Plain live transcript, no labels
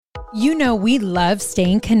You know we love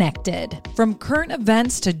staying connected. From current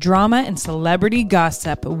events to drama and celebrity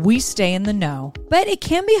gossip, we stay in the know. But it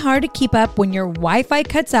can be hard to keep up when your Wi-Fi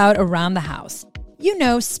cuts out around the house. You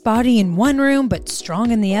know, spotty in one room, but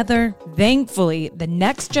strong in the other. Thankfully, the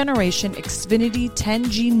next generation Xfinity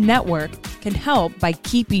 10G network can help by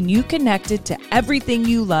keeping you connected to everything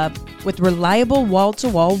you love with reliable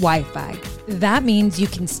wall-to-wall Wi-Fi. That means you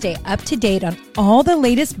can stay up to date on all the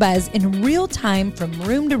latest buzz in real time from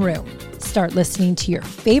room to room. Start listening to your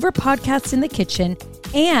favorite podcasts in the kitchen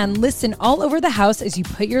and listen all over the house as you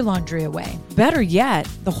put your laundry away. Better yet,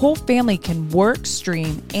 the whole family can work,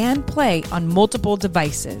 stream, and play on multiple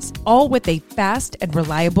devices, all with a fast and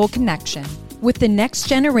reliable connection. With the next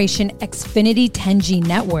generation Xfinity 10G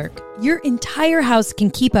network, your entire house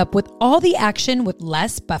can keep up with all the action with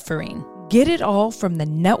less buffering. Get it all from the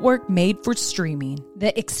network made for streaming.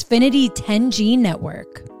 The Xfinity 10G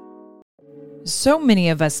network. So many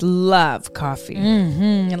of us love coffee.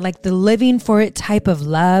 Like the living for it type of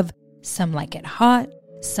love. Some like it hot,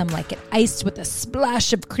 some like it iced with a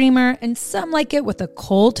splash of creamer, and some like it with a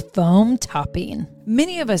cold foam topping.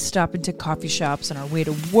 Many of us stop into coffee shops on our way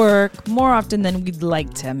to work more often than we'd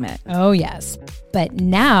like to admit. Oh, yes. But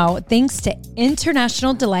now, thanks to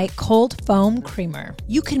International Delight Cold Foam Creamer,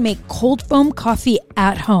 you can make cold foam coffee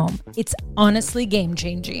at home. It's honestly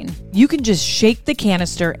game-changing. You can just shake the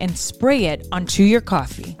canister and spray it onto your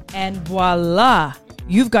coffee. And voila!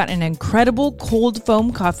 You've got an incredible cold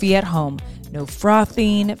foam coffee at home. No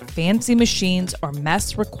frothing, fancy machines, or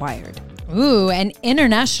mess required. Ooh, and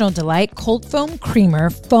International Delight Cold Foam Creamer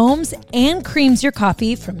foams and creams your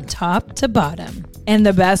coffee from top to bottom. And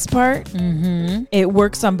the best part? It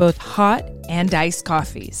works on both hot and iced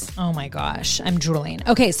coffees. Oh my gosh, I'm drooling.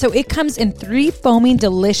 Okay, so it comes in 3 foaming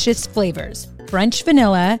delicious flavors: French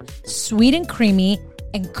vanilla, sweet and creamy,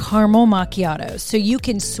 and caramel macchiato. So you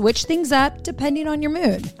can switch things up depending on your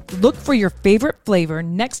mood. Look for your favorite flavor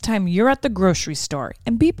next time you're at the grocery store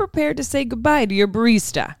and be prepared to say goodbye to your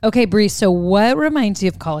barista. Okay, Bree, so what reminds you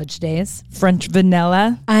of college days? French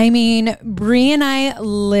vanilla? I mean, Bree and I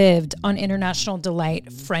lived on International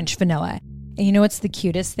Delight French vanilla. And you know what's the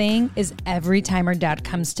cutest thing is every time our dad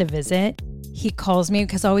comes to visit, he calls me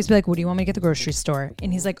because I always be like, what do you want me to get at the grocery store?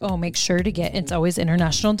 And he's like, oh, make sure to get, it's always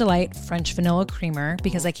International Delight French vanilla creamer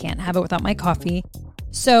because I can't have it without my coffee.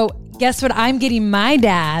 So guess what I'm getting my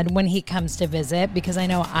dad when he comes to visit because I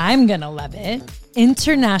know I'm going to love it.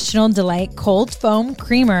 International Delight Cold Foam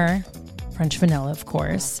Creamer. French vanilla, of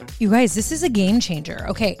course. You guys, this is a game changer.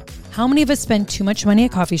 Okay, how many of us spend too much money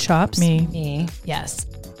at coffee shops? Me, yes.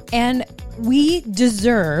 And we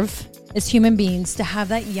deserve, as human beings, to have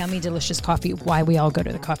that yummy, delicious coffee. Why we all go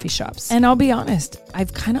to the coffee shops. And I'll be honest,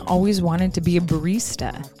 I've kind of always wanted to be a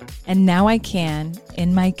barista. And now I can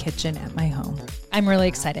in my kitchen at my home. I'm really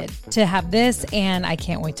excited to have this, and I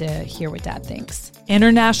can't wait to hear what Dad thinks.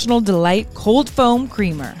 International Delight Cold Foam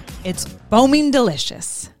Creamer. It's foaming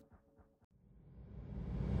delicious.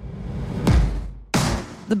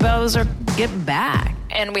 The Bellas are getting back.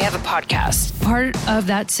 And we have a podcast. Part of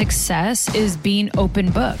that success is being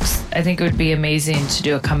open books. I think it would be amazing to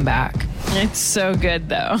do a comeback. It's so good,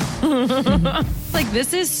 though. Like,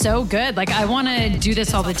 this is so good. Like, I want to do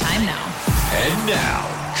this all the time now. And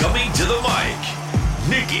now, coming to the mic,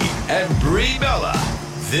 Nikki and Brie Bella.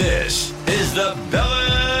 This is the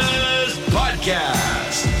Bellas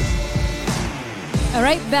Podcast. All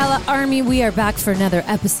right, Bella Army, we are back for another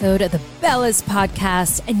episode of the Bellas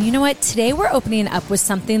Podcast. And you know what? Today we're opening up with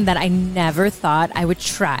something that I never thought I would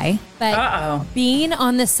try. But being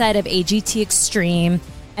on the set of AGT Extreme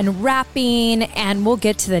and rapping, and we'll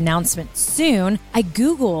get to the announcement soon, I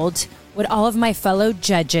Googled what all of my fellow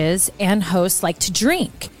judges and hosts like to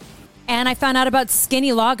drink. And I found out about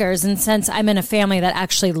skinny lagers. And since I'm in a family that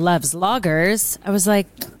actually loves lagers, I was like,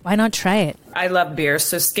 why not try it? I love beer,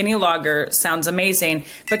 so skinny lager sounds amazing.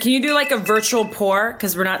 But can you do like a virtual pour?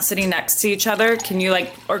 Because we're not sitting next to each other. Can you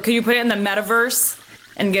or can you put it in the metaverse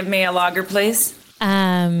and give me a lager, please?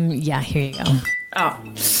 Yeah, here you go. Oh,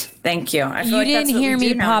 thank you. I feel you like didn't that's what hear we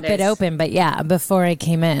me do pop nowadays. it open, but yeah, before I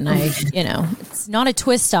came in, it's not a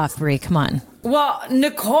twist off, Brie. Come on. Well,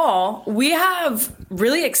 Nicole, we have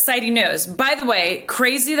really exciting news. By the way,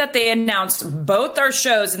 crazy that they announced both our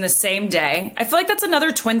shows in the same day. I feel like that's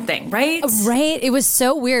another twin thing, right? Right. It was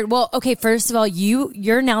so weird. Well, okay, first of all,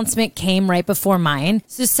 your announcement came right before mine.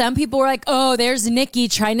 So some people were like, oh, there's Nikki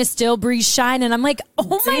trying to steal Bree's shine. And I'm like,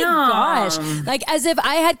 oh my gosh. Like, as if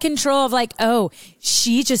I had control of like, oh,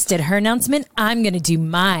 she just did her announcement. I'm going to do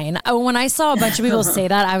mine. When I saw a bunch of people say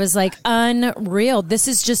that, I was like, unreal. This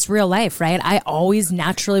is just real life, right? I always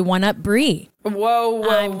naturally one up Bree. Whoa.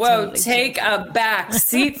 Totally Take a back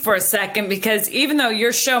seat for a second, because even though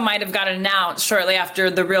your show might have gotten announced shortly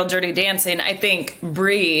after The Real Dirty Dancing, I think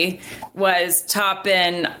Brie was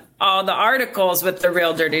topping all the articles with The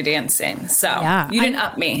Real Dirty Dancing. So you didn't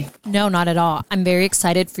up me. No, not at all. I'm very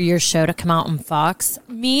excited for your show to come out on Fox.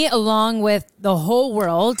 Me, along with the whole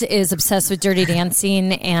world, is obsessed with Dirty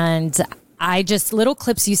Dancing, and little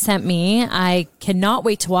clips you sent me, I cannot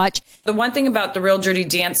wait to watch. The one thing about The Real Dirty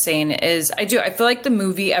Dancing is I feel like the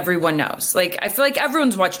movie everyone knows. Like, I feel like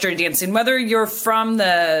everyone's watched Dirty Dancing, whether you're from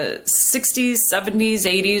the 60s, 70s,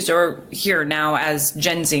 80s, or here now as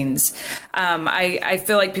Gen Zs. I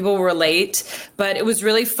feel like people relate, but it was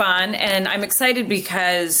really fun. And I'm excited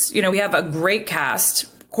because, we have a great cast.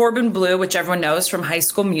 Corbin Bleu, which everyone knows from High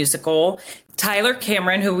School Musical, Tyler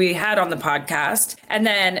Cameron, who we had on the podcast, and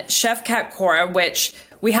then Chef Kat Cora, which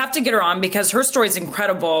we have to get her on because her story is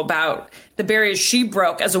incredible about the barriers she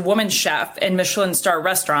broke as a woman chef in Michelin star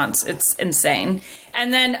restaurants. It's insane.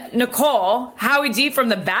 And then Nicole, Howie D from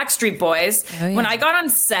the Backstreet Boys. Oh, yeah. When I got on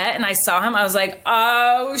set and I saw him, I was like,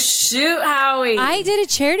 oh, shoot, Howie. I did a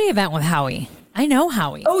charity event with Howie. I know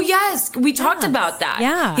Howie. Oh, yes. We talked about that.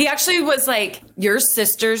 Yeah. He actually was like, your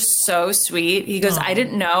sister's so sweet. He goes, I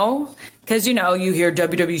didn't know. Because, you hear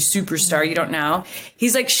WWE superstar, you don't know.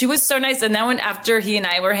 He's like, she was so nice. And then after he and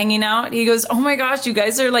I were hanging out, he goes, oh my gosh, you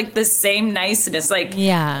guys are like the same niceness. Like,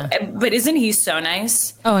 yeah. But isn't he so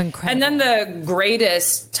nice? Oh, incredible. And then the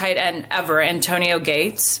greatest tight end ever, Antonio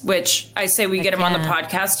Gates, which I say we get him on the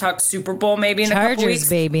podcast, talk Super Bowl maybe in a couple weeks. Chargers,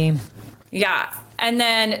 baby. Yeah. And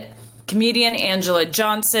then comedian Angela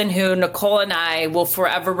Johnson, who Nicole and I will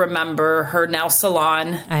forever remember her nail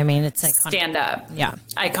salon. I mean, it's iconic. Stand up. Yeah.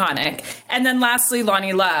 Iconic. And then lastly,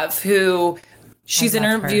 Lonnie Love, who she's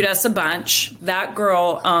interviewed us a bunch. That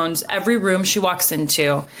girl owns every room she walks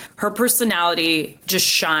into. Her personality just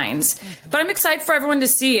shines. But I'm excited for everyone to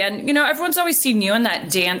see. And, everyone's always seen you in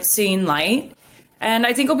that dancing light. And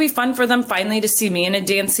I think it'll be fun for them finally to see me in a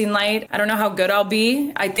dancing light. I don't know how good I'll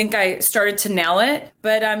be. I think I started to nail it.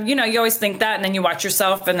 But, you always think that, and then you watch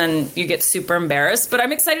yourself, and then you get super embarrassed. But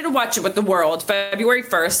I'm excited to watch it with the world. February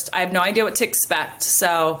 1st. I have no idea what to expect.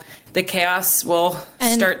 So the chaos will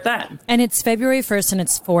start then. And it's February 1st, and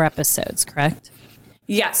it's 4 episodes, correct?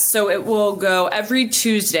 Yes. So it will go every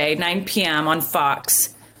Tuesday, 9 p.m. on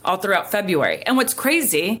Fox, all throughout February. And what's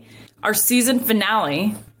crazy, our season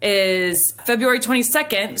finale is February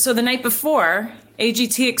 22nd. So the night before,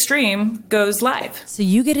 AGT Extreme goes live. So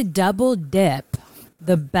you get a double dip.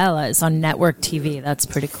 The Bellas on network TV. That's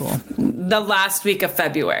pretty cool. The last week of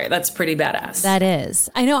February. That's pretty badass. That is.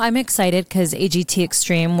 I know. I'm excited because AGT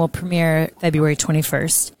Extreme will premiere February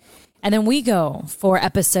 21st. And then we go 4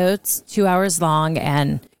 episodes, 2 hours long,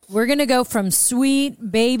 and we're going to go from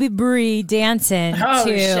sweet baby Brie dancing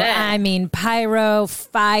to, pyro,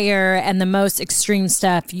 fire, and the most extreme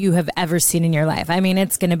stuff you have ever seen in your life. I mean,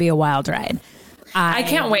 it's going to be a wild ride. I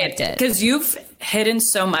can't wait because you've hidden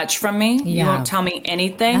so much from me. Yeah. You won't tell me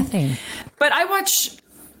anything. Nothing. But I watch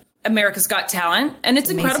America's Got Talent, and it's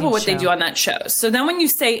incredible what they do on that show. So then when you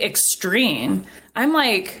say extreme, I'm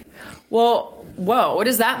like, well, whoa, what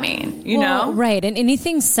does that mean? You know? Right. And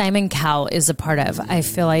anything Simon Cowell is a part of, I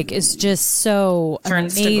feel like, is just so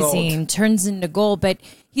amazing. Turns into gold. But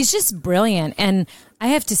he's just brilliant. And I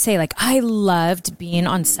have to say, I loved being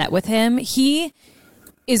on set with him. He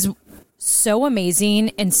is so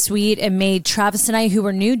amazing and sweet and made Travis and I, who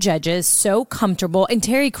were new judges, so comfortable. And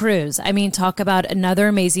Terry Crews, talk about another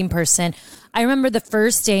amazing person. I remember the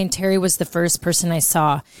first day, and Terry was the first person I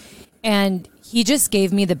saw. And he just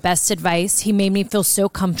gave me the best advice. He made me feel so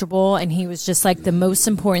comfortable. And he was just like, the most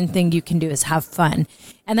important thing you can do is have fun.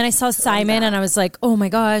 And then I saw Simon and I was like, oh my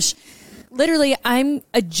gosh, literally, I'm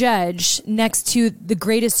a judge next to the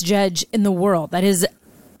greatest judge in the world that has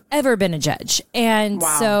ever been a judge. And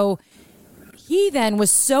so he then was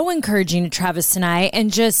so encouraging to Travis and I, and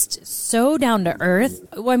just so down to earth.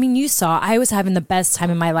 Well, you saw I was having the best time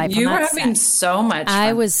in my life. You were having so much fun.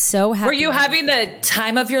 I was so happy. Were you having the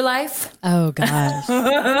time of your life? Oh, gosh.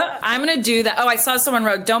 I'm going to do that. Oh, I saw someone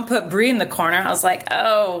wrote, don't put Brie in the corner. I was like,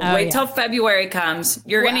 wait till February comes.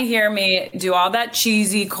 You're going to hear me do all that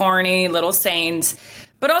cheesy, corny little sayings.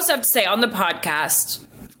 But also have to say on the podcast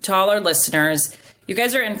to all our listeners, you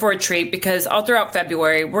guys are in for a treat because all throughout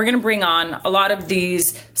February, we're going to bring on a lot of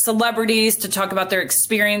these celebrities to talk about their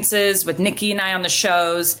experiences with Nikki and I on the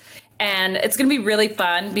shows. And it's going to be really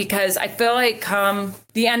fun because I feel like come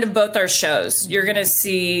the end of both our shows, you're going to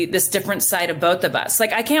see this different side of both of us.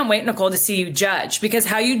 I can't wait, Nicole, to see you judge, because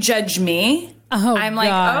how you judge me, I'm like,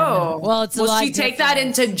 well, it's will she take that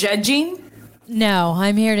into judging? No,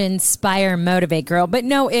 I'm here to inspire, motivate, girl. But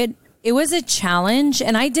no, It was a challenge,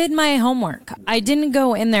 and I did my homework. I didn't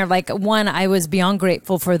go in there I was beyond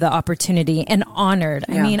grateful for the opportunity and honored.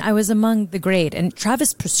 Yeah. I mean, I was among the great. And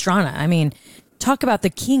Travis Pastrana, I mean, talk about the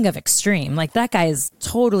king of extreme. Like, that guy is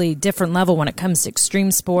totally different level when it comes to extreme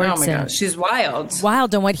sports. Oh my gosh, she's wild.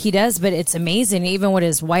 Wild on what he does, but it's amazing. Even what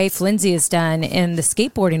his wife, Lindsay, has done in the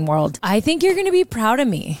skateboarding world. I think you're going to be proud of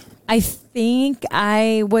me. I think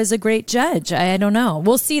I was a great judge. I don't know.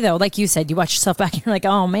 We'll see, though. Like you said, you watch yourself back and you're like,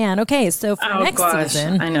 oh, man, okay, so for next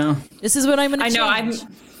season, I know. This is what I'm going to change.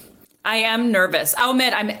 I am nervous. I'll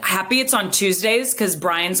admit, I'm happy it's on Tuesdays because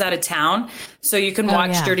Brian's out of town, so you can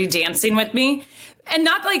watch Dirty Dancing with me. And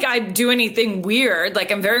not like I do anything weird, like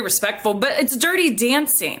I'm very respectful, but it's Dirty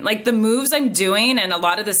Dancing. Like the moves I'm doing and a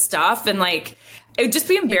lot of the stuff, and like it would just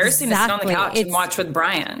be embarrassing to sit on the couch and watch with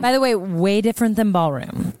Brian. By the way, way different than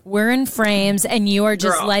ballroom. We're in frames and you are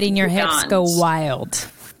just letting your hips go wild.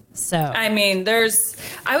 So I mean,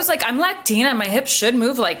 I was like, I'm Latina, my hips should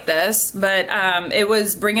move like this, but it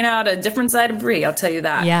was bringing out a different side of Brie, I'll tell you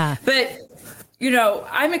that. Yeah. But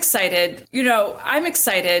I'm excited. I'm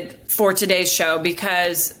excited for today's show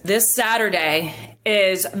because this Saturday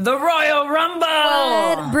is the Royal Rumble.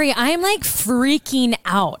 What? Brie, I'm like freaking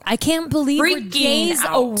out. I can't believe we're days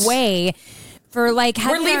away for like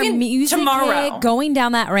having our music tomorrow. Going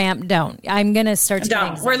down that ramp. Don't. I'm going to start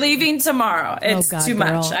to We're leaving tomorrow. It's too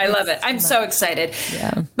much. I love it. I'm so excited.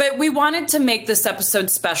 Yeah. But we wanted to make this episode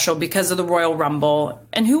special because of the Royal Rumble.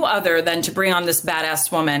 And who other than to bring on this badass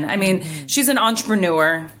woman? I mean, she's an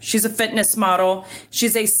entrepreneur. She's a fitness model.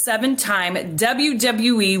 She's a 7-time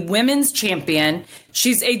WWE Women's Champion.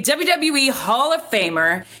 She's a WWE Hall of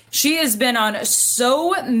Famer. She has been on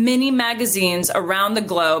so many magazines around the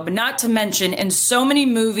globe, not to mention in so many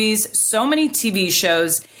movies, so many TV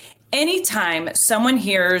shows. Anytime someone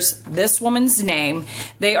hears this woman's name,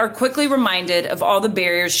 they are quickly reminded of all the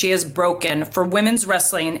barriers she has broken for women's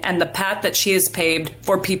wrestling and the path that she has paved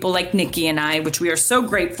for people like Nikki and I, which we are so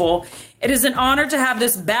grateful. It is an honor to have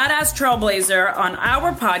this badass trailblazer on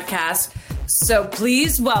our podcast. So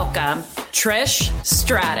please welcome Trish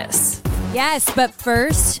Stratus. Yes, but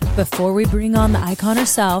first, before we bring on the icon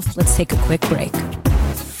herself, let's take a quick break.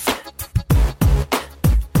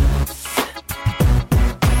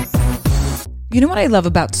 You know what I love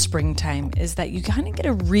about springtime is that you kind of get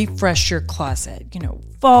to refresh your closet.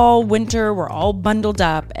 Fall, winter, we're all bundled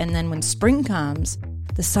up. And then when spring comes,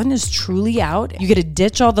 the sun is truly out. You get to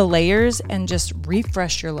ditch all the layers and just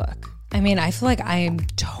refresh your look. I mean, I feel like I'm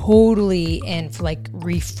totally in for like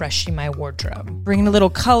refreshing my wardrobe. Bringing a little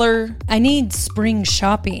color. I need spring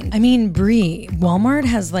shopping. I mean, Brie, Walmart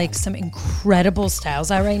has like some incredible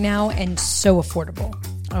styles out right now and so affordable.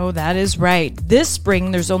 Oh, that is right. This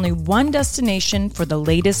spring, there's only one destination for the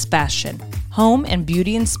latest fashion. Home and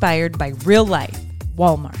beauty inspired by real life.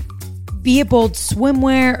 Walmart. Be it bold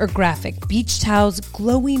swimwear or graphic beach towels,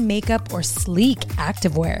 glowy makeup or sleek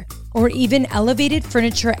activewear, or even elevated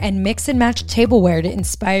furniture and mix and match tableware to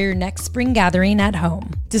inspire your next spring gathering at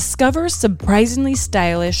home. Discover surprisingly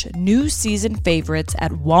stylish new season favorites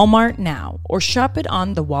at Walmart now or shop it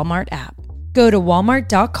on the Walmart app. Go to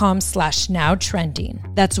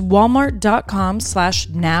walmart.com/nowtrending. That's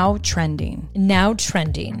walmart.com/nowtrending. Now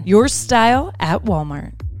trending. Your style at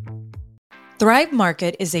Walmart. Thrive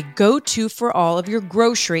Market is a go-to for all of your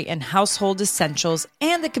grocery and household essentials,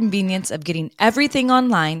 and the convenience of getting everything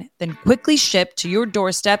online, then quickly shipped to your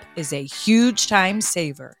doorstep is a huge time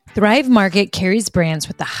saver. Thrive Market carries brands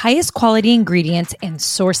with the highest quality ingredients and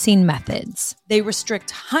sourcing methods. They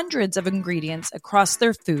restrict hundreds of ingredients across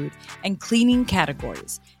their food and cleaning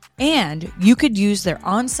categories, and you could use their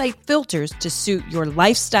on-site filters to suit your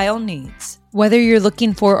lifestyle needs. Whether you're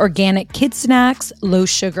looking for organic kid snacks, low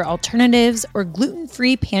sugar alternatives, or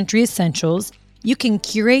gluten-free pantry essentials, you can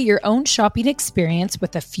curate your own shopping experience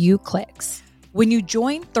with a few clicks. When you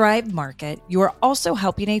join Thrive Market, you are also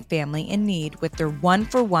helping a family in need with their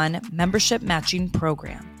 1-for-1 membership matching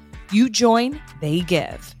program. You join, they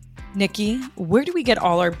give. Nikki, where do we get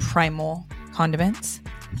all our primal condiments?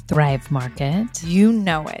 Thrive Market. You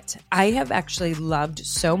know it. I have actually loved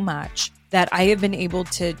so much that I have been able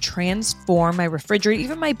to transform my refrigerator,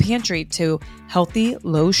 even my pantry, to healthy,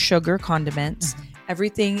 low-sugar condiments. Mm-hmm.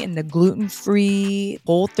 Everything in the gluten-free,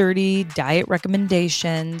 Whole30 diet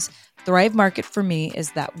recommendations. Thrive Market for me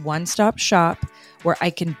is that one-stop shop where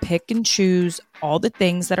I can pick and choose all the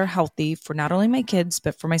things that are healthy for not only my kids,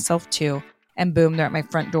 but for myself too. And boom, they're at my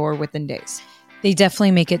front door within days. They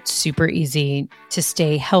definitely make it super easy to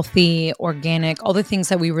stay healthy, organic, all the things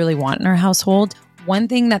that we really want in our household. One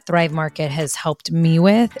thing that Thrive Market has helped me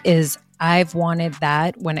with is I've wanted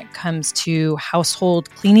that when it comes to household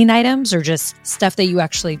cleaning items or just stuff that you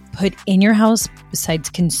actually put in your house besides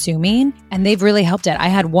consuming. And they've really helped it. I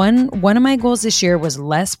had one of my goals this year was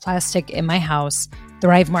less plastic in my house.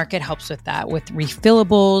 Thrive Market helps with that, with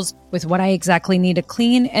refillables, with what I exactly need to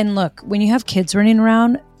clean. And look, when you have kids running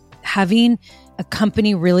around, having a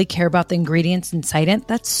company really care about the ingredients inside it,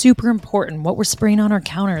 that's super important. What we're spraying on our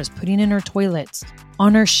counters, putting in our toilets,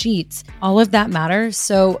 on our sheets, all of that matters.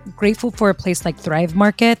 So grateful for a place like Thrive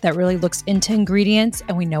Market that really looks into ingredients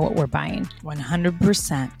and we know what we're buying.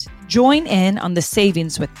 100%. Join in on the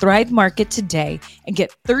savings with Thrive Market today and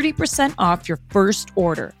get 30% off your first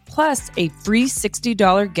order, plus a free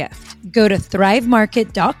 $60 gift. Go to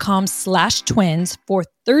thrivemarket.com/twins for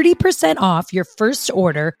 30% off your first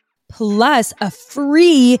order, plus a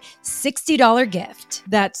free $60 gift.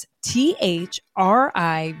 That's THRIVE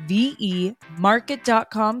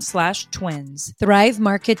market.com/twins.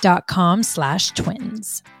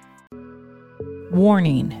 thrivemarket.com/twins.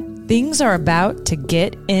 Warning, things are about to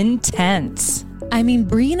get intense. I mean,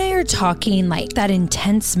 Brie and I are talking like that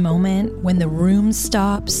intense moment when the room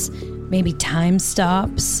stops, maybe time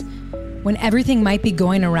stops, when everything might be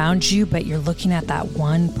going around you, but you're looking at that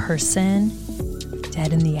one person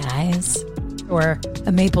dead in the eyes, or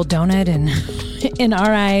a maple donut in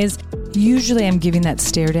our eyes. Usually I'm giving that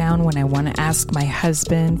stare down when I want to ask my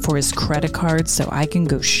husband for his credit card so I can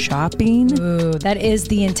go shopping. Ooh, that is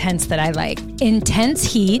the intense that I like. Intense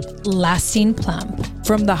heat, lasting plump.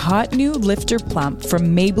 From the hot new Lifter Plump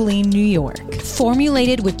from Maybelline, New York.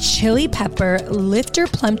 Formulated with chili pepper, Lifter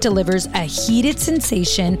Plump delivers a heated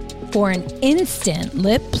sensation for an instant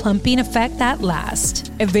lip plumping effect that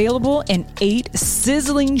lasts. Available in 8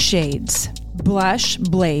 sizzling shades: Blush,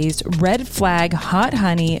 Blaze, Red Flag, Hot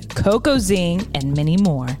Honey, Cocoa Zing, and many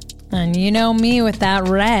more. And you know me with that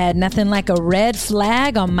red, nothing like a red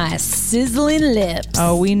flag on my sizzling lips.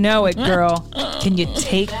 Oh, we know it, girl. Can you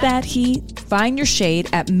take that heat? Find your shade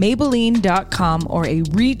at Maybelline.com or a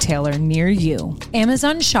retailer near you.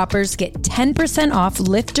 Amazon shoppers get 10% off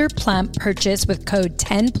Lifter Plump purchase with code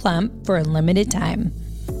 10PLUMP for a limited time.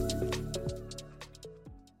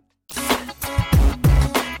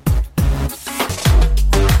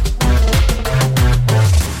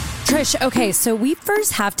 Trish, okay, so we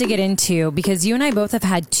first have to get into, because you and I both have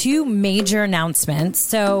had 2 major announcements.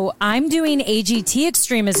 So I'm doing AGT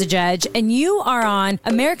Extreme as a judge, and you are on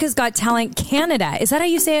America's Got Talent Canada. Is that how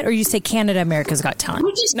you say it, or you say Canada America's Got Talent?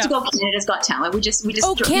 We just go Canada's Got Talent. We just.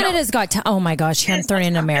 Oh, Canada's Got Talent. Oh my gosh, here I'm throwing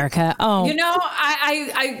in America. Oh, You know,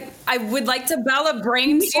 I would like to Bella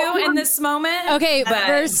brains you in this moment. okay. but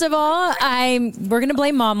First of all, we're gonna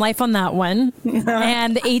blame mom life on that one,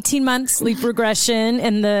 and the 18-month sleep regression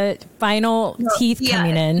and the final teeth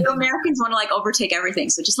coming in. You Americans want to like overtake everything,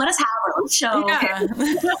 so just let us have our own show. Yeah.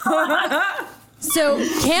 Okay? So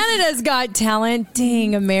Canada's Got Talent.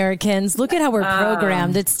 Dang, Americans. Look at how we're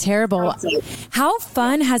programmed. It's terrible. How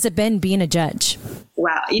fun has it been being a judge?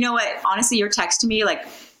 Wow. You know what? Honestly, your text to me, like,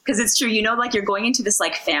 because it's true, you know, like you're going into this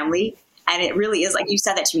like family, and it really is like you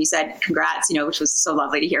said that to me. You said congrats, you know, which was so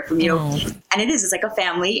lovely to hear from you. Oh. And it is, it's like a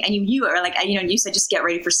family, and you are like, you know, you said just get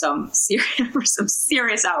ready for some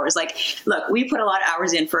serious hours. Like, look, we put a lot of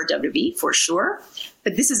hours in for WWE for sure,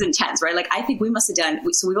 but this is intense, right? Like, I think we must have done,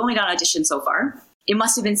 so we've only done auditions so far. It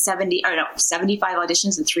must have been 75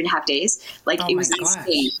 auditions in 3.5 days. Like, it was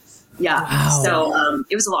insane. Yeah. Wow. So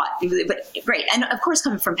it was a lot, but great. And of course,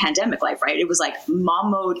 coming from pandemic life, right? It was like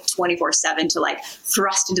mom mode 24/7 to like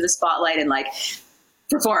thrust into the spotlight and like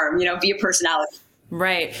perform, you know, be a personality.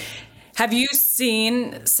 Right. Have you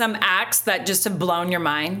seen some acts that just have blown your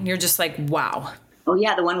mind? You're just like, wow. Oh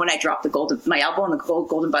yeah, the one when I dropped my elbow on the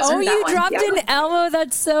golden buzzer. Oh, you dropped an elbow.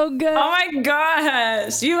 That's so good. Oh my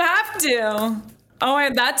gosh. You have to. Oh,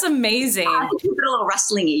 that's amazing. I think keep it a little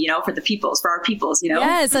wrestling-y, you know, for our peoples, you know?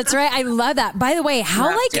 Yes, that's right. I love that. By the way,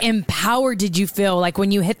 how like empowered did you feel like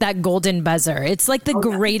when you hit that golden buzzer? It's like the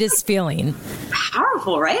greatest feeling.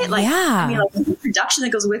 Powerful, right? Like, yeah. I mean, like the production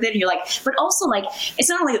that goes with it, and you're like, but also like, it's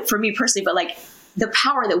not only for me personally, but like the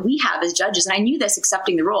power that we have as judges. And I knew this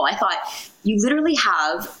accepting the role. I thought you literally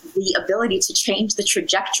have the ability to change the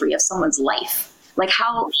trajectory of someone's life. Like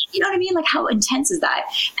how, you know what I mean? Like how intense is that?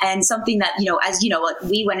 And something that, you know, as you know, like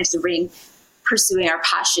we went into the ring pursuing our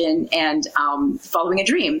passion and following a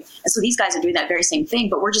dream. And so these guys are doing that very same thing,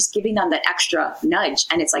 but we're just giving them that extra nudge,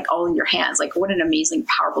 and it's like all in your hands. Like what an amazing,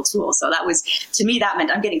 powerful tool. So that was, to me, that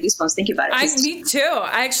meant I'm getting goosebumps thinking about it. Me too.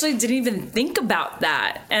 I actually didn't even think about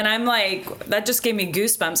that. And I'm like, that just gave me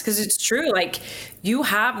goosebumps because it's true. Like you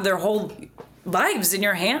have their whole lives in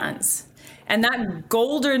your hands, and that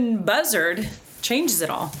golden buzzard changes it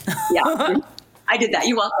all. Yeah. I did that.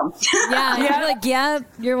 You're welcome. Yeah, you're like, yeah,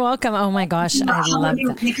 you're welcome. Oh my gosh, I love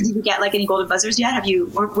that. Did you get like any golden buzzers yet? Have you?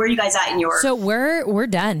 Where are you guys at in your? So we're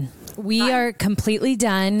done. We are completely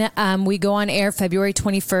done. We go on air February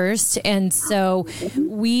 21st. And so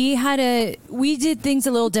we did things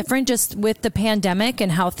a little different just with the pandemic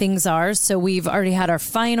and how things are. So we've already had our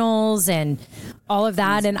finals and all of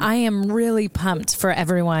that. And I am really pumped for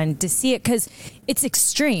everyone to see it because it's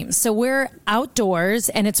extreme. So we're outdoors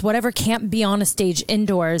and it's whatever can't be on a stage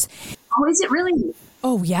indoors. Oh, is it really?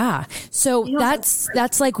 Oh yeah. So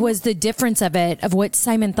that's like was the difference of it, of what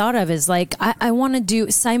Simon thought of is like, I want to do,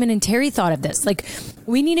 Simon and Terry thought of this. Like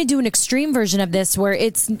we need to do an extreme version of this where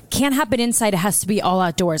can't happen inside. It has to be all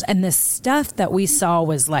outdoors. And the stuff that we saw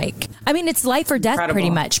was like, I mean, it's life or death pretty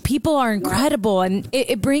much. People are incredible. And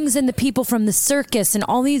it brings in the people from the circus and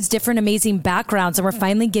all these different amazing backgrounds. And we're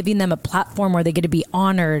finally giving them a platform where they get to be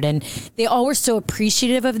honored. And they all were so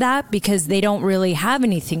appreciative of that because they don't really have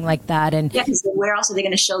anything like that. And yeah, because where else are they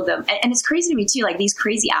going to show them? And it's crazy to me too, like these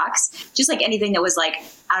crazy acts, just like anything that was like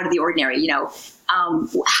out of the ordinary, you know.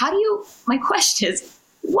 My question is,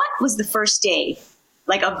 what was the first day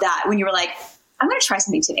like of that when you were like, I'm going to try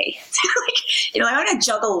something today? I'm going to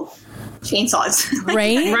juggle chainsaws.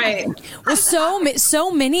 Right? Right. Well,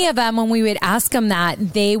 so many of them, when we would ask them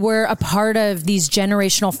that, they were a part of these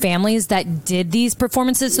generational families that did these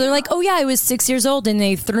performances. So they're like, oh yeah, I was 6 years old and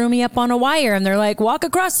they threw me up on a wire and they're like, walk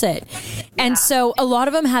across it. And so a lot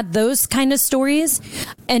of them had those kind of stories,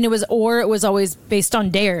 and it was always based on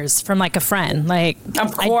dares from like a friend. Like,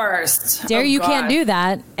 of course, dare you can't do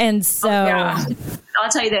that. And so I'll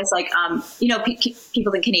tell you this, like,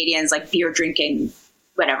 people think Canadians like beer drinking,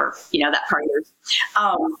 whatever, that part of yours.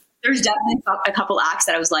 There's definitely a couple acts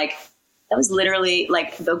that I was like, that was literally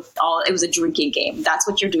like it was a drinking game. That's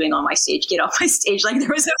what you're doing on my stage. Get off my stage. Like I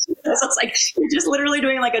was like, you're just literally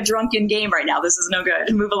doing like a drunken game right now. This is no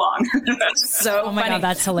good. Move along. So oh my funny. God,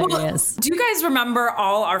 that's hilarious. Well, do you guys remember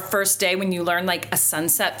all our first day when you learned like a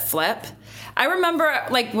sunset flip? I remember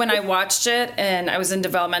like when I watched it and I was in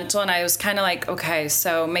developmental and I was kind of like, okay,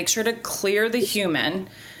 so make sure to clear the human,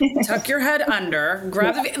 tuck your head under,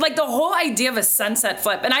 grab the whole idea of a sunset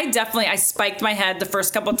flip. And I spiked my head the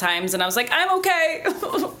first couple times and I was like, I'm okay.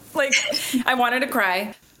 Like I wanted to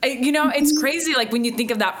cry. It's crazy. Like when you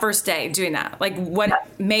think of that first day doing that, like what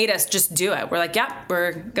made us just do it. We're like, yeah,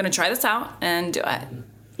 we're going to try this out and do it.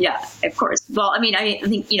 Yeah, of course. Well, I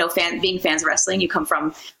think, being fans of wrestling, you come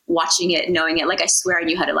from watching it, knowing it. Like, I swear I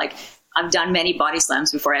knew how to, like, I've done many body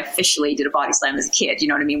slams before I officially did a body slam as a kid. You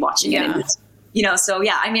know what I mean? Watching it. And so,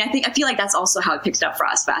 yeah, I feel like that's also how it picked up for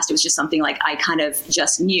us fast. It was just something like I kind of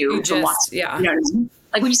just knew from watching. Yeah. You know what I mean?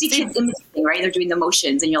 Like when you see kids imitating, right? They're doing the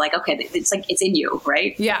motions and you're like, okay, it's like, it's in you,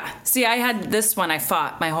 right? Yeah. See, I had this one I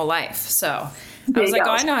fought my whole life. So I was like,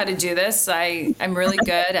 I know how to do this. I'm really good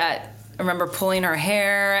at, I remember pulling her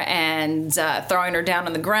hair and throwing her down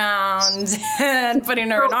on the ground and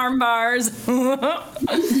putting her in arm bars. But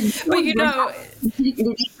did you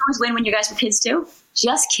always win when you guys were kids too?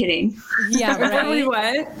 Just kidding. Yeah, right.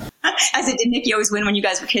 What? I said, did Nikki always win when you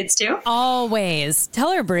guys were kids too? Always.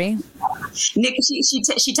 Tell her, Brie. Nick,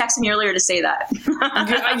 she texted me earlier to say that.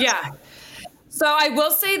 Yeah. So I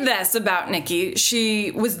will say this about Nikki.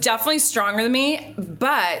 She was definitely stronger than me,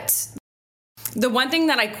 but the one thing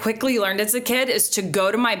that I quickly learned as a kid is to go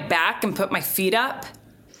to my back and put my feet up.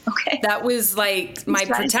 Okay. That was like my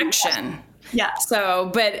protection. Yeah. So,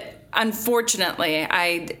 but unfortunately,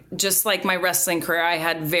 just like my wrestling career, I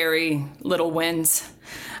had very little wins.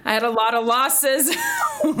 I had a lot of losses.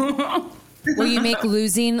 Well, you make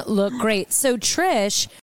losing look great. So, Trish,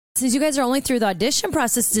 since you guys are only through the audition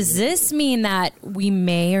process, does this mean that we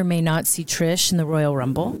may or may not see Trish in the Royal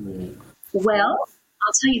Rumble? Well,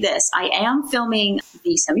 I'll tell you this. I am filming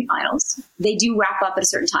the semifinals. They do wrap up at a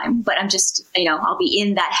certain time, but I'm just, I'll be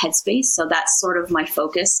in that headspace. So that's sort of my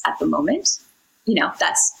focus at the moment.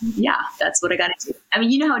 That's what I got to do. I mean,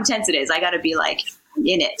 you know how intense it is. I got to be like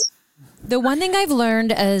in it. The one thing I've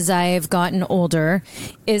learned as I've gotten older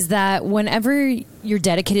is that whenever you're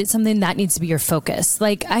dedicated to something, that needs to be your focus.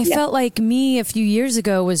 Like I felt like me a few years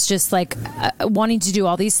ago was just like wanting to do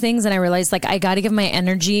all these things. And I realized like, I got to give my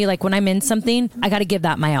energy. Like when I'm in something, I got to give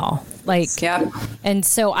that my all. And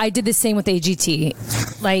so I did the same with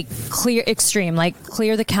AGT, like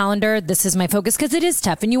clear the calendar. This is my focus. 'Cause it is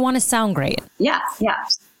tough and you want to sound great. Yeah. Yeah.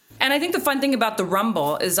 And I think the fun thing about the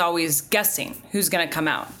Rumble is always guessing who's going to come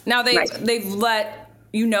out. Now they've let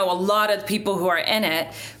a lot of people who are in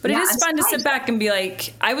it, but it is fun to sit back and be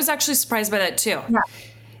like, I was actually surprised by that too. Yeah.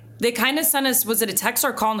 They kind of sent us, was it a text or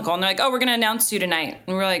a call, Nicole? And they're like, oh, we're going to announce you tonight.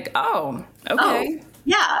 And we're like, oh, okay.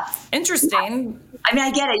 Yeah. Interesting. I mean,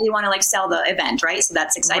 I get it. You want to like sell the event, right? So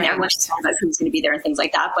that's exciting. Right. Everyone's talking about who's going to be there and things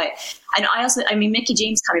like that. But and I mean, Mickey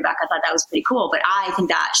James coming back, I thought that was pretty cool. But I think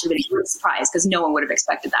that should have been a huge surprise because no one would have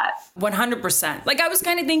expected that. 100%. Like I was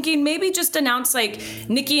kind of thinking maybe just announce like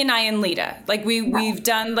Nikki and I and Lita. Like we've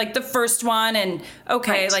done like the first one and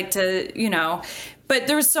okay, Right. like to, you know. But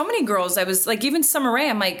there was so many girls. I was like, even Summer Rae,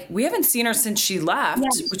 I'm like, we haven't seen her since she left,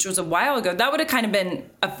 which was a while ago. That would have kind of been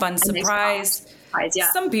a fun surprise. Yeah.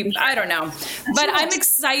 Some people, I don't know. But I'm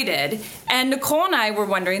excited. And Nicole and I were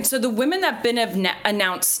wondering, so the women that have been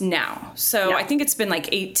announced now, so I think it's been like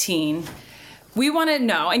 18. We want to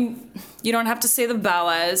know, and you don't have to say the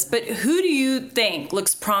Bellas, but who do you think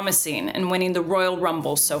looks promising in winning the Royal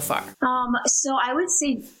Rumble so far? So I would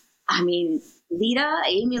say, I mean, Lita,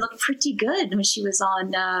 Amy looked pretty good when she was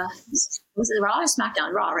on, was it Raw or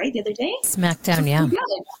SmackDown? Raw, right? The other day? SmackDown, yeah.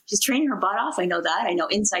 She's training her butt off. I know that. I know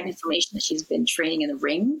inside information that she's been training in the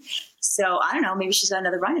ring. So I don't know. Maybe she's got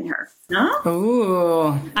another run in her. Huh?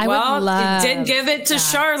 Ooh. I would love they did give it to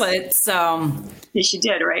Charlotte, so. Yeah, she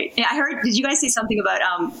did, right? Yeah, I heard, did you guys say something about,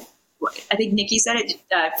 I think Nikki said it,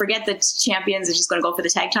 forget the champions and just going to go for the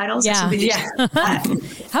tag titles? Yeah.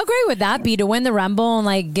 How great would that be to win the Rumble and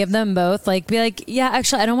like give them both, like be like, yeah,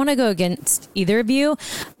 actually, I don't want to go against either of you.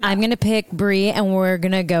 I'm going to pick Brie and we're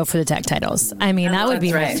going to go for the tag titles. I mean, that would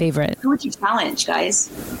be my favorite. Who would you challenge, guys?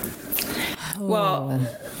 Well,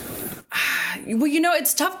 you know,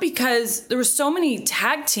 it's tough because there were so many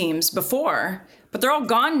tag teams before, but they're all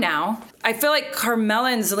gone now. I feel like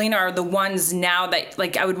Carmella and Zelina are the ones now that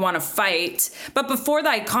like I would want to fight. But before the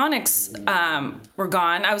Iconics were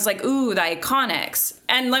gone, I was like, ooh, the Iconics.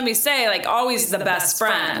 And let me say, like, always the best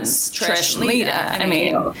friends, Trish and Lita. I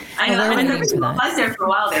mean, I know. And there was there for a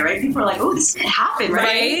while there, right? People were like, oh, this could happen,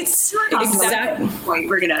 right? Exactly.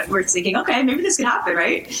 We're thinking, okay, maybe this could happen,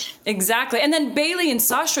 right? Exactly. And then Bayley and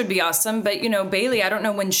Sasha would be awesome. But, you know, Bayley, I don't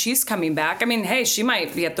know when she's coming back. I mean, hey, she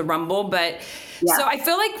might be at the Rumble, but... Yeah. So I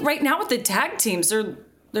feel like right now with the tag teams,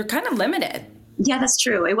 they're kind of limited. Yeah, that's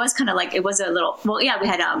true. It was kind of like, it was a little, well, yeah, we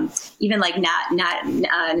had even like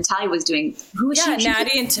Natalia was doing, who was she?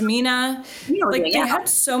 Natty and Tamina. Like they had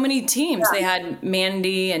so many teams. Yeah. They had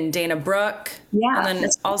Mandy and Dana Brooke. Yeah. And then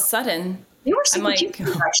all of a sudden, they were super cute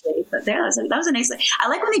actually. But that was a nice. I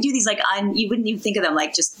like when they do these like you wouldn't even think of them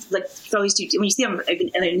like just like throw these two. When you see them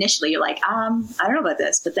initially, you're like, I don't know about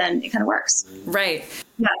this, but then it kind of works. Right.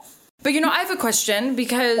 Yeah. But, you know, I have a question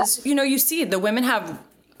because, you know, you see the women have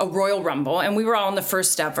a Royal Rumble and we were all in the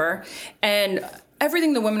first ever and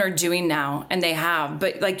everything the women are doing now and they have.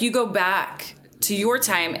 But like you go back to your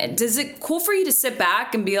time, does it cool for you to sit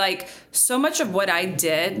back and be like, so much of what I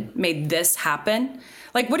did made this happen?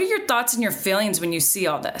 Like, what are your thoughts and your feelings when you see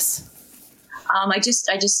all this? I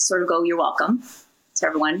just sort of go, you're welcome to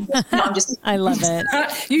everyone. No, I'm just. I love it.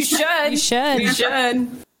 You should. You should. You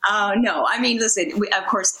should. No, I mean, listen, of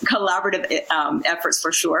course, collaborative efforts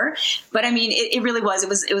for sure. But I mean, it really was.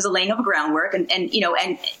 It was a laying of a groundwork, and you know,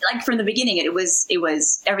 and like from the beginning, it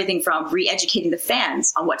was everything from re-educating the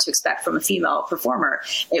fans on what to expect from a female performer.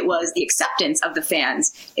 It was the acceptance of the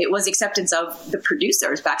fans. It was acceptance of the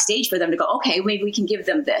producers backstage for them to go, okay, maybe we can give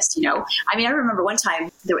them this. You know, I mean, I remember one time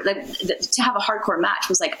there were, like, to have a hardcore match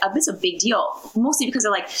was like this is a big deal, mostly because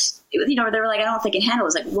they're like. You know, they were like, I don't know if they can handle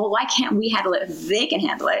it. It's like, well, why can't we handle it? If they can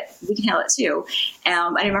handle it, we can handle it too. I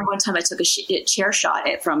remember one time I took a chair shot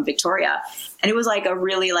from Victoria, and it was like a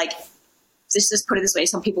really like, just put it this way,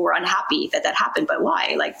 some people were unhappy that happened, but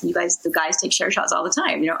why? Like the guys take chair shots all the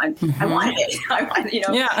time. You know, I wanted it. I wanted, you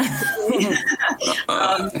know. Yeah.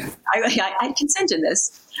 I consented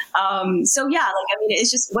this. So yeah, like I mean, it's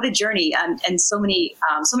just what a journey, and so many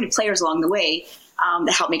players along the way.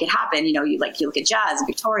 That helped make it happen. You know, you look at Jazz and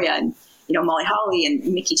Victoria and, you know, Molly Holly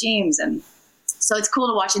and Mickey James. And so it's cool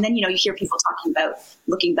to watch. And then, you know, you hear people talking about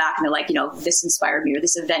looking back and they're like, you know, this inspired me or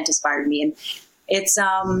this event inspired me. And it's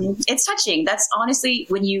touching. That's honestly,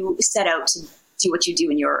 when you set out to do what you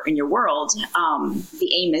do in your world,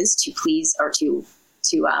 the aim is to please or to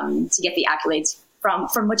get the accolades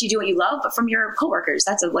from what you do, what you love, but from your coworkers.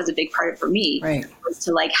 Was a big part of it for me, right? Was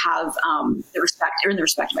to like have the respect, earn the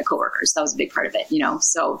respect of my coworkers. That was a big part of it, you know.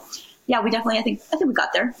 So yeah, we definitely. I think we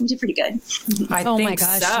got there. We did pretty good. Oh my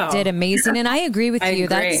gosh, you did amazing, and I agree with you.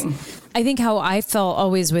 I think how I felt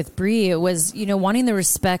always with Brie, it was, wanting the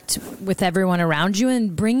respect with everyone around you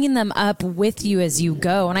and bringing them up with you as you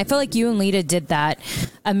go. And I feel like you and Lita did that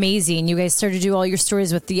amazing. You guys started to do all your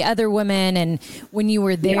stories with the other women. And when you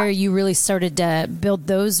were there, you really started to build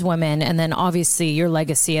those women. And then obviously your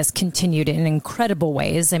legacy has continued in incredible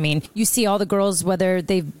ways. I mean, you see all the girls, whether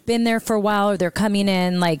they've been there for a while or they're coming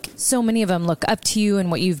in, like so many of them look up to you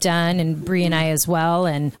and what you've done, and Brie and I as well.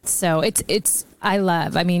 And so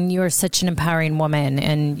I mean, you are such an empowering woman,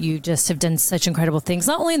 and you just have done such incredible things,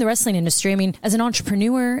 not only in the wrestling industry, I mean, as an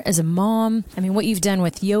entrepreneur, as a mom, I mean, what you've done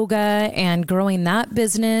with yoga and growing that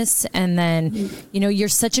business. And then, you're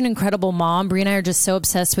such an incredible mom. Brie and I are just so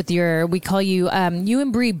obsessed with we call you, you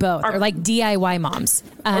and Brie both are like DIY moms.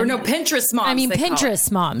 Pinterest moms. I mean,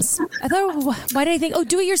 Pinterest moms. I thought, why did I think,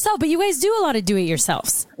 do it yourself? But you guys do a lot of do it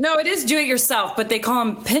yourselves. No, it is do it yourself, but they call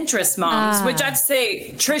them Pinterest moms, which I'd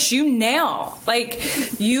say, Trish, you nail. Like,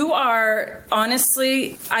 you are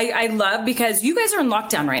honestly, I love, because you guys are in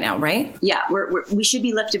lockdown right now, right? Yeah, we should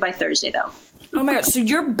be lifted by Thursday though. Oh my God. So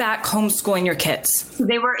you're back homeschooling your kids.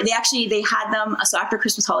 They had them. So after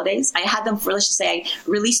Christmas holidays, I had them for, let's just say, I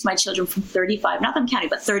released my children from 35, not that I'm counting,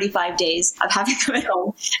 but 35 days of having them at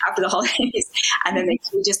home after the holidays. And then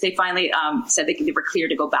they finally said they were clear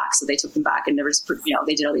to go back. So they took them back, and there was,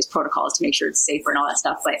 they did all these protocols to make sure it's safer and all that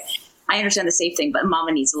stuff. But I understand the safe thing, but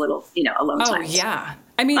mama needs a little, alone time. Oh yeah.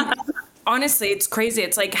 I mean, honestly, it's crazy.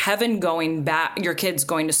 It's like heaven going back, your kids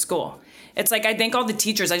going to school. It's like, I thank all the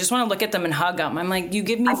teachers. I just want to look at them and hug them. I'm like, you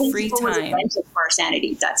give me free time. Was invented for our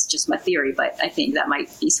sanity. That's just my theory, but I think that might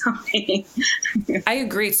be something. I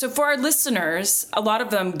agree. So for our listeners, a lot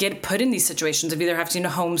of them get put in these situations of either having to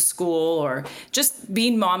homeschool or just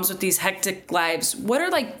being moms with these hectic lives. What are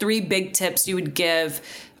like 3 big tips you would give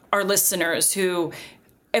our listeners who,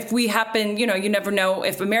 if we happen, you never know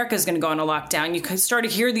if America is going to go on a lockdown. You can start to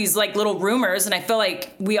hear these like little rumors, and I feel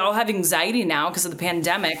like we all have anxiety now because of the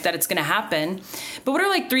pandemic that it's going to happen. But what are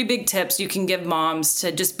like 3 big tips you can give moms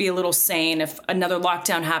to just be a little sane if another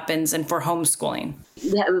lockdown happens and for homeschooling?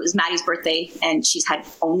 It was Maddie's birthday, and she's had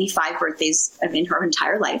only 5 birthdays in her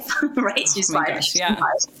entire life, right? She's 5. Gosh, yeah.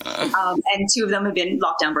 And 2 of them have been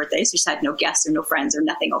lockdown birthdays. So she's had no guests or no friends or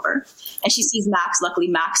nothing over. And she sees Max. Luckily,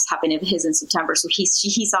 Max happened to his in September, so he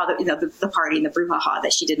saw the party and the brouhaha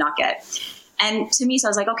that she did not get. And to me, so I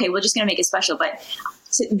was like, okay, we're just going to make it special. But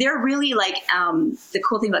they're really like, the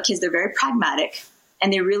cool thing about kids, they're very pragmatic.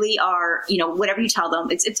 And they really are, whatever you tell them,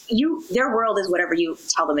 their world is whatever you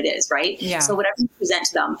tell them it is, right? Yeah. So whatever you present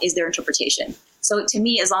to them is their interpretation. So to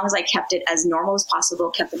me, as long as I kept it as normal as possible,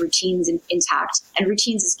 kept the routines intact, and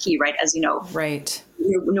routines is key, right? As you know, right.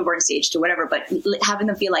 Newborn stage to whatever, but having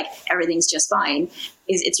them feel like everything's just fine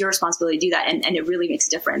it's your responsibility to do that. And it really makes a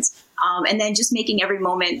difference. And then just making every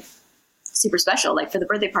moment super special. Like for the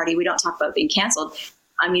birthday party, we don't talk about being canceled.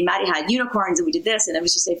 I mean, Maddie had unicorns and we did this, and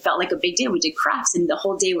it felt like a big deal. We did crafts and the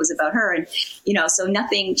whole day was about her. And, so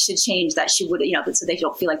nothing should change that she would, so they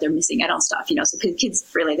don't feel like they're missing out on stuff, so kids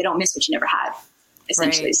really, they don't miss what you never had,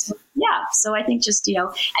 essentially. Right. So, yeah. So I think just,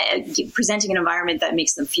 presenting an environment that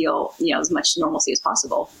makes them feel, as much normalcy as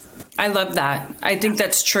possible. I love that. I think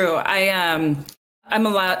that's true. I'm a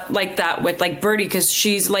lot like that with like Birdie, because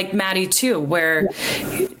she's like Maddie too, where,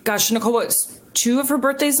 gosh, Nicole, what's 2 of her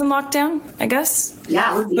birthdays in lockdown, I guess.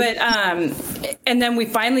 Yeah. But, and then we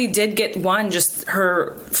finally did get one, just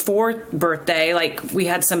her 4th birthday. Like we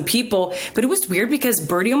had some people, but it was weird because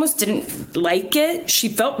Birdie almost didn't like it. She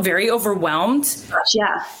felt very overwhelmed. Gosh,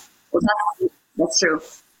 yeah. Well, that's true.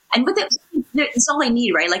 And with it, it's all they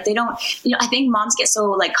need, right? Like they don't, I think moms get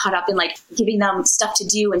so like caught up in like giving them stuff to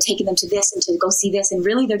do and taking them to this and to go see this. And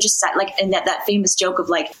really they're just like, and that famous joke of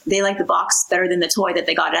like, they like the box better than the toy that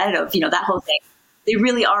they got out of, that whole thing. They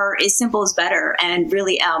really are as simple as better. And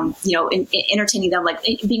really, entertaining them, like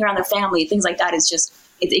being around their family, things like that is just,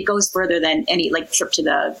 it goes further than any like trip to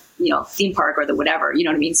the, theme park or the whatever, you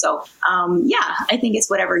know what I mean? So, I think it's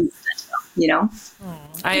whatever,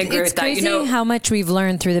 I agree with that. It's crazy how much we've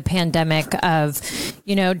learned through the pandemic of,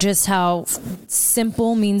 just how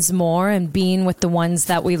simple means more and being with the ones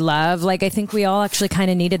that we love. Like, I think we all actually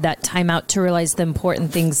kind of needed that time out to realize the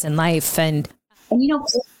important things in life. And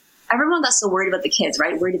everyone got so worried about the kids,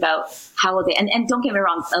 right? Worried about how will they, and don't get me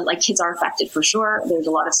wrong, like kids are affected for sure. There's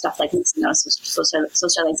a lot of stuff like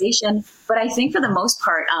socialization, but I think for the most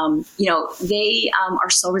part, they are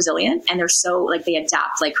so resilient and they're so like, they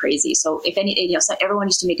adapt like crazy. So if any, so everyone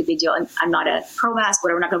used to make a big deal, and I'm not a pro mask,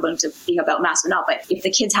 whatever, we're not going to go into being about masks or not, but if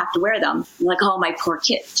the kids have to wear them, like, oh, my poor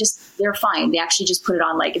kid, they're fine. They actually just put it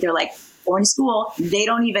on, like, they're like, going to school, they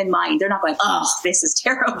don't even mind. They're not going, oh, this is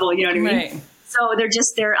terrible. You know what I mean? Right. So they're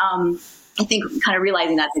I think kind of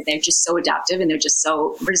realizing that they're just so adaptive and they're just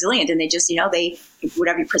so resilient, and they just,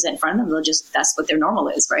 whatever you present in front of them, that's what their normal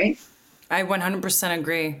is, right? I 100%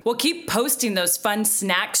 agree. Well, keep posting those fun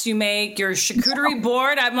snacks you make, your charcuterie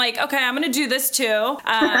board. I'm like, okay, I'm going to do this too,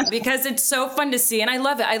 because it's so fun to see. And I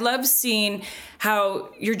love it. I love seeing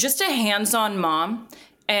how you're just a hands-on mom.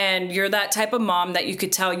 And you're that type of mom that you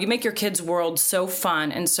could tell you make your kids' world so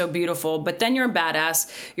fun and so beautiful, but then you're a badass.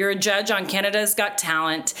 You're a judge on Canada's Got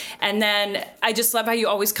Talent. And then I just love how you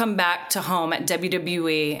always come back to home at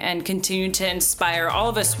WWE and continue to inspire all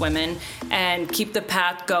of us women and keep the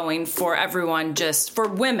path going for everyone, just for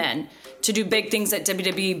women to do big things at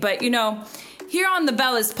WWE. But, here on the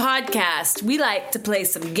Bellas podcast, we like to play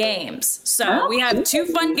some games. So we have 2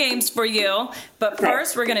 fun games for you. But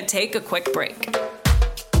first, we're going to take a quick break.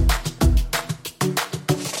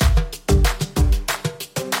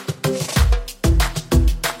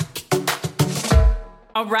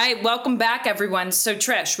 All right, welcome back, everyone. So,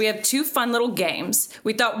 Trish, we have 2 fun little games.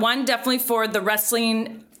 We thought one definitely for the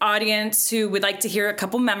wrestling audience who would like to hear a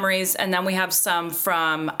couple memories, and then we have some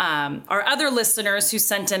from our other listeners who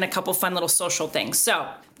sent in a couple fun little social things. So,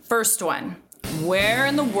 first one. Where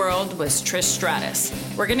in the world was Trish Stratus?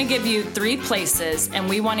 We're going to give you 3 places, and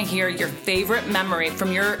we want to hear your favorite memory from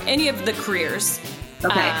any of the careers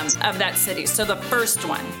of that city. So, the first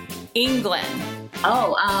one, England.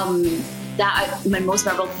 My most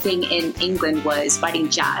memorable thing in England was fighting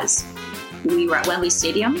Jazz. We were at Wembley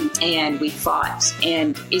Stadium and we fought,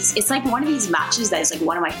 and it's like one of these matches that is like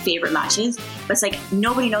one of my favorite matches, but it's like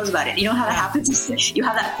nobody knows about it. You know how that happens? You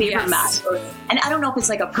have that favorite match, and I don't know if it's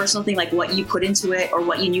like a personal thing, like what you put into it or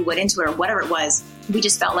what you knew went into it or whatever it was. We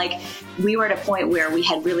just felt like we were at a point where we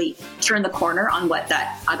had really turned the corner on what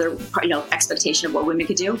that other, expectation of what women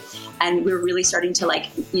could do, and we were really starting to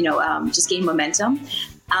just gain momentum.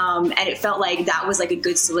 And it felt like that was like a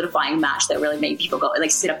good solidifying match that really made people go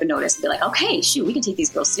sit up and notice and be like, okay, shoot, we can take these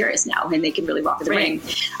girls serious now and they can really rock the ring.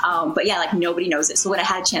 But yeah, nobody knows it. So when I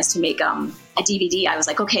had a chance to make a DVD, I was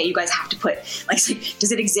like, okay, you guys have to put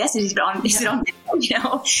does it exist? Is it on?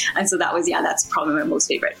 And so that's probably my most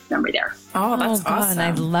favorite memory there. Oh, that's awesome.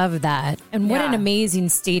 I love that. And what an amazing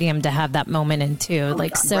stadium to have that moment in too.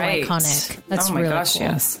 Iconic. That's really cool.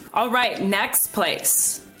 Yes. All right. Next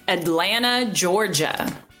place. Atlanta,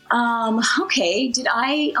 Georgia. Okay.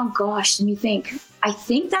 Let me think. I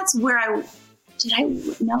think that's where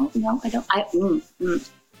no, I don't.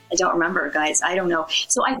 I don't remember, guys. I don't know.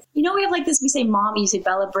 So we have this, we say mommy, you say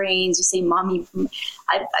Bella Brains, you say mommy,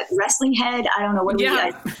 wrestling head. I don't know. What do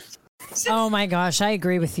we Oh my gosh. I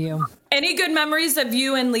agree with you. Any good memories of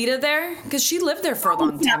you and Lita there? Because she lived there for a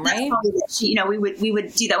long time, right? We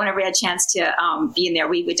would do that whenever we had a chance to be in there.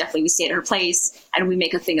 We would definitely stay at her place and we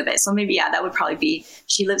make a thing of it. So maybe that would probably be.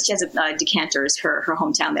 She has a Decanters, her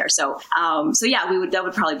hometown there. So that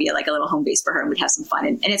would probably be like a little home base for her, and we'd have some fun.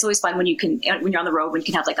 And it's always fun when you're on the road when you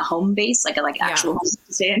can have like a home base, like actual home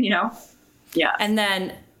to stay in. Yeah. And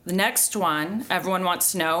then the next one, everyone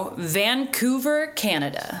wants to know, Vancouver,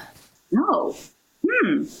 Canada. No.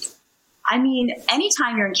 I mean,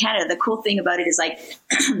 anytime you're in Canada, the cool thing about it is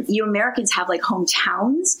you Americans have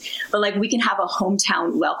hometowns, but we can have a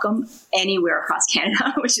hometown welcome anywhere across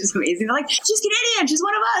Canada, which is amazing. They're like, she's Canadian, she's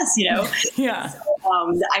one of us, Yeah.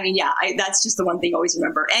 So, that's just the one thing I always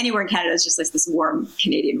remember. Anywhere in Canada is just this warm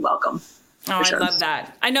Canadian welcome. Oh, I love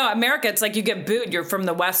that. I know America, it's like you get booed. You're from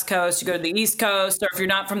the West Coast, you go to the East Coast, or if you're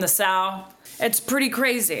not from the South, it's pretty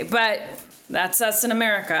crazy, but that's us in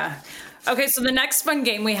America. Okay, so the next fun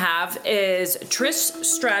game we have is Trish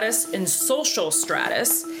Stratus and Social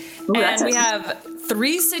Stratus. Ooh, and we have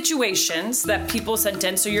 3 situations that people sent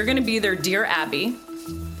in. So you're going to be their Dear Abby.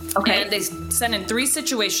 Okay. And they sent in 3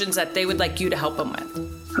 situations that they would like you to help them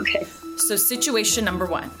with. Okay. So situation number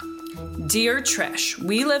 1. Dear Trish,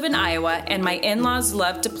 we live in Iowa and my in-laws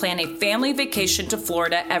love to plan a family vacation to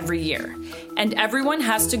Florida every year. And everyone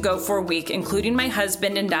has to go for a week, including my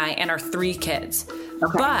husband and I and our 3 kids.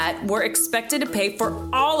 Okay. But we're expected to pay for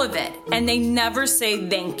all of it, and they never say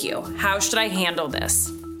thank you. How should I handle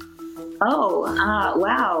this?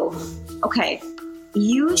 Wow. Okay.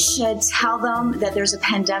 You should tell them that there's a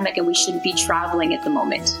pandemic and we shouldn't be traveling at the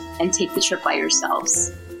moment and take the trip by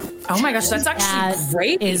yourselves. Oh my gosh, that's actually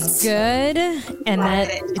great. Is good, and that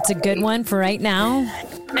it's a good one for right now.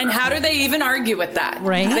 And how do they even argue with that?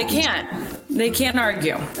 Right? They can't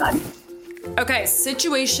argue. Okay,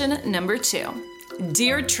 situation number 2.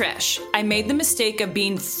 Dear Trish, I made the mistake of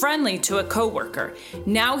being friendly to a coworker.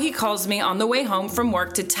 Now he calls me on the way home from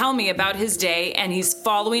work to tell me about his day, and he's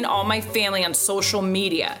following all my family on social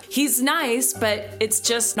media. He's nice, but it's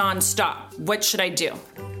just nonstop. What should I do?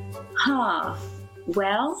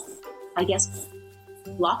 Well, I guess,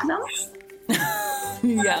 block them.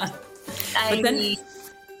 Yeah.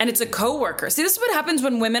 And it's a coworker. See, this is what happens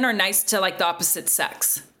when women are nice to like the opposite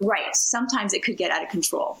sex. Right. Sometimes it could get out of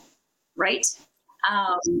control. Right.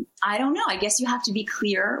 I don't know. I guess you have to be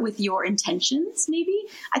clear with your intentions, maybe.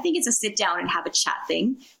 I think it's a sit down and have a chat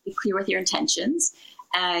thing. Be clear with your intentions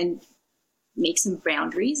and make some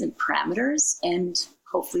boundaries and parameters, and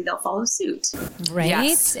hopefully they'll follow suit. Right.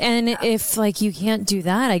 Yes. And if like you can't do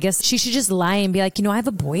that, I guess she should just lie and be like, I have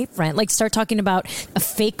a boyfriend. Like start talking about a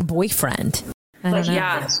fake boyfriend. I don't know.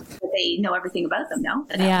 Yeah. But they know everything about them, no?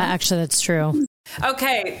 Yeah, actually, that's true.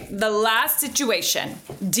 Okay, the last situation.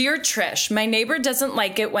 Dear Trish, my neighbor doesn't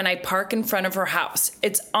like it when I park in front of her house.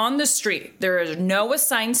 It's on the street. There are no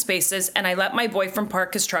assigned spaces, and I let my boyfriend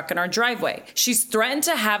park his truck in our driveway. She's threatened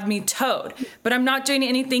to have me towed, but I'm not doing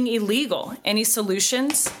anything illegal. Any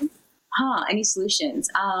solutions? Any solutions?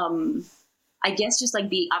 I guess just like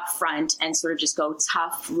be upfront and sort of just go,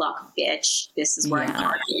 tough luck, bitch. This is where I'm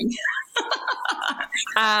parking.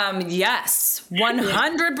 Yes,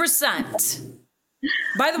 100%.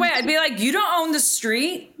 By the way, I'd be like, you don't own the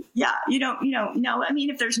street. Yeah, no. I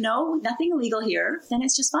mean, if there's nothing illegal here, then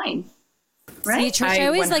it's just fine. Right? See, Trish, I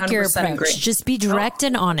always like your 100% approach. agree. Just be direct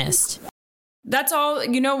and honest. That's all.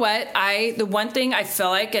 You know what? The one thing I feel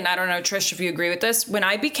like, and I don't know, Trish, if you agree with this, when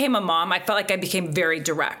I became a mom, I felt like I became very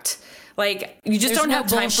direct. Like, you just don't have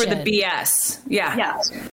time for the BS. Yeah. Yeah.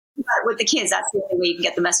 But with the kids, that's the only way you can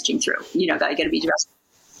get the messaging through. You got to be direct.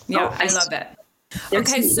 Yeah, I love it.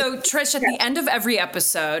 Okay, so Trish, at the end of every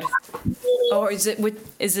episode, or is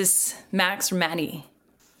this Max or Maddie?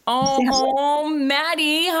 Oh,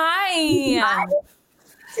 Maddie, hi.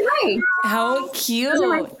 Hi. How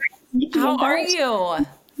cute. How are you?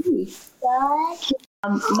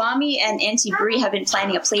 Mommy and Auntie Bree have been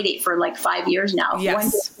planning a play date for like 5 years now. Yes. One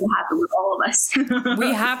day will happen with all of us.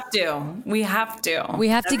 We have to. We have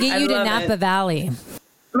to get you to Napa Valley.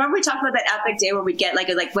 Remember we talked about that epic day where we'd get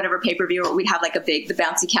like whatever pay-per-view, or we'd have like the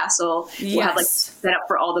bouncy castle. Yes. We'll have like set up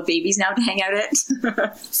for all the babies now to hang out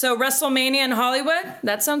at. So WrestleMania in Hollywood?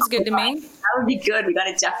 That sounds good to me. That would be good. We got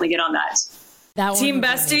to definitely get on that. Team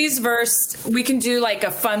Besties versus, we can do like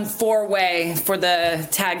a fun 4-way for the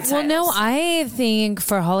tag titles. Well, no, I think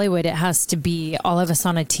for Hollywood, it has to be all of us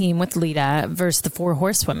on a team with Lita versus the 4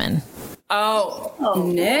 horsewomen. Oh,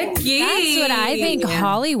 Nikki. That's what I think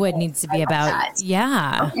Hollywood needs to be about. That.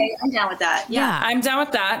 Yeah. Okay, I'm down with that. Yeah. I'm down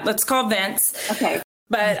with that. Let's call Vince. Okay.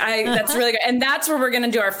 But that's really good. And that's where we're going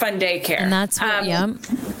to do our fun daycare. And that's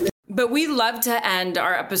what, But we love to end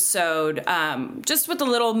our episode just with a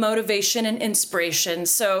little motivation and inspiration.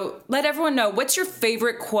 So let everyone know, what's your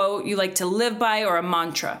favorite quote you like to live by, or a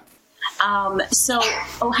mantra?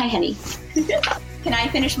 Hi, honey. Can I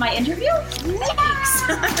finish my interview?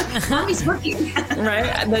 Thanks. Mommy's working.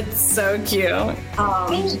 Right? That's so cute.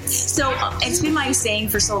 It's been my saying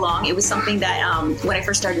for so long. It was something that when I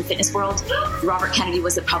first started in the fitness world, Robert Kennedy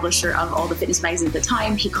was the publisher of all the fitness magazines at the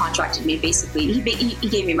time. He contracted me, basically. He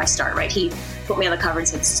gave me my start, right? He put me on the cover and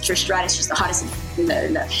said, Trish Stratus, she's the hottest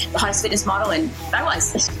the hottest fitness model. And I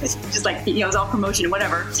was just like, it was all promotion and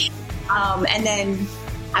whatever. And then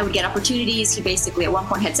I would get opportunities. He basically at one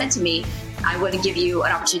point had said to me, I want to give you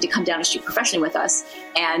an opportunity to come down and shoot professionally with us.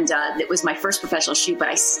 And it was my first professional shoot, but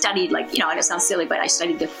I studied it sounds silly, but I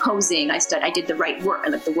studied the posing. I did the right work,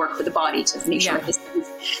 like the work for the body to make sure this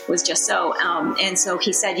was just so. And so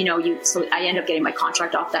he said, so I ended up getting my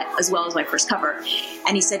contract off that as well as my first cover.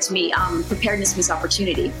 And he said to me, preparedness meets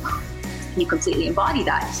opportunity. You completely embody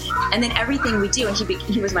that. And then everything we do, and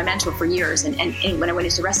he was my mentor for years. And when I went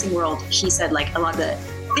into the wrestling world, he said like a lot of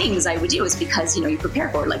the things I would do is because, you prepare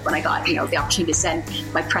for it. Like when I got, the opportunity to send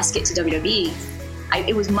my press kit to WWE,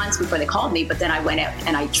 it was months before they called me, but then I went out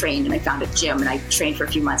and I trained and I found a gym and I trained for a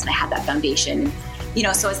few months and I had that foundation.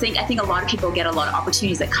 And, so I think a lot of people get a lot of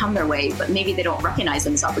opportunities that come their way, but maybe they don't recognize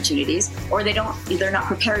them as opportunities, or they're not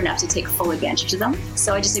prepared enough to take full advantage of them.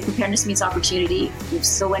 So I just think preparedness means opportunity.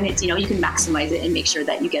 So when it's, you can maximize it and make sure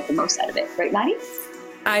that you get the most out of it. Right, Maddie?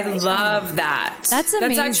 I love that. That's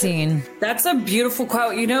amazing. That's a beautiful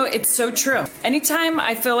quote. It's so true. Anytime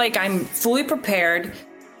I feel like I'm fully prepared,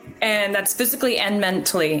 and that's physically and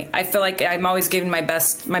mentally, I feel like I'm always giving my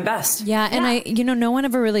best. Yeah. And no one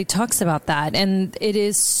ever really talks about that. And it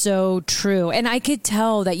is so true. And I could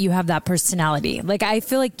tell that you have that personality. Like, I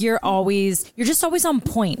feel like you're just always on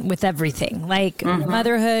point with everything. Like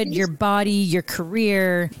motherhood, your body, your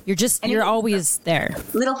career, you're always there.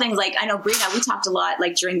 Little things like, I know Brina, we talked a lot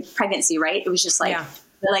like during pregnancy, right? It was just like,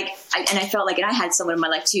 But like, I felt like, and I had someone in my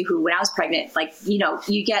life too, who, when I was pregnant, like, you know,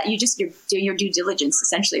 you're doing your due diligence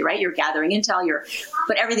essentially, right? You're gathering intel,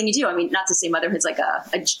 but everything you do, I mean, not to say motherhood's like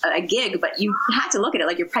a gig, but you had to look at it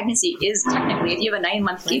like your prepregnancy is technically, if you have a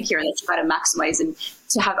 9-month gig here, that you got to maximize and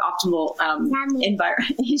to have optimal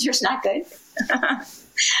environment. You're not good.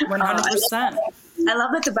 100%. I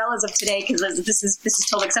love that the Bellas of today, because this is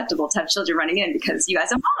totally acceptable to have children running in because you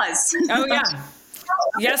guys are mamas. Oh yeah.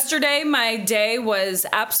 Yesterday, my day was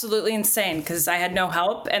absolutely insane because I had no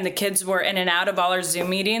help and the kids were in and out of all our Zoom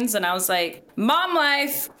meetings. And I was like, mom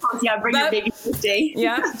life. Yeah, bring your baby this day.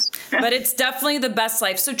 Yeah, but it's definitely the best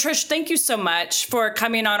life. So Trish, thank you so much for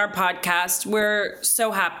coming on our podcast. We're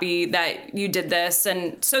so happy that you did this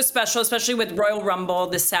and so special, especially with Royal Rumble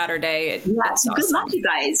this Saturday. Yeah, so good luck, you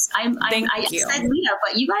guys. I said Leah,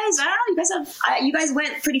 but you guys, I don't know, you guys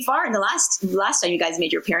went pretty far in the last time you guys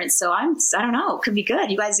made your appearance. So I don't know, could be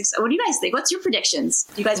good. You guys, what do you guys think? What's your predictions?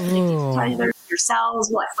 Do you guys predict yourselves?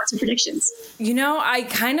 What's your predictions? You know, I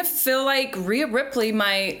kind of feel like Rhea Ripley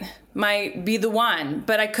might be the one,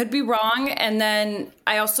 but I could be wrong. And then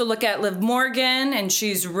I also look at Liv Morgan, and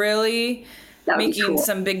she's really making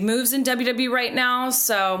some big moves in WWE right now.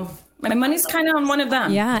 So my money's kind of on one of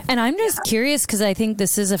them. Yeah, and I'm just curious because I think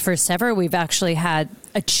this is the first ever we've actually had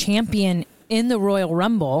a champion in the Royal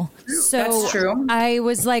Rumble. So that's true. I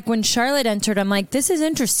was like, when Charlotte entered, I'm like, this is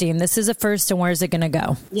interesting. This is a first, and where's it going to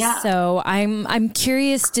go? Yeah. So I'm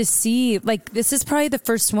curious to see, like, this is probably the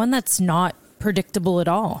first one that's not predictable at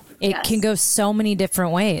all. It can go so many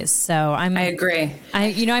different ways. So I agree.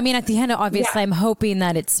 At the end, obviously, I'm hoping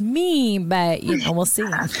that it's me, but we'll see.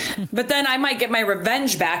 But then I might get my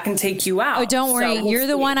revenge back and take you out. Oh, don't worry. You're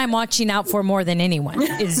the one I'm watching out for more than anyone.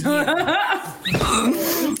 Is you.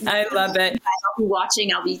 I love it. I'll be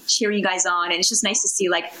watching. I'll be cheering you guys on, and it's just nice to see,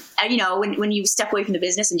 like, when you step away from the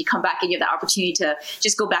business and you come back and you have the opportunity to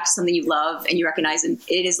just go back to something you love and you recognize, and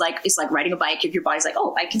it's like riding a bike. If your body's like,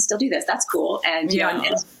 oh, I can still do this. That's cool. And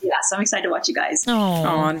so I'm excited to watch you guys.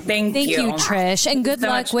 Oh, thank you, Trish, and good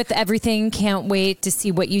luck with everything. Can't wait to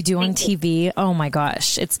see what you do on TV. Oh my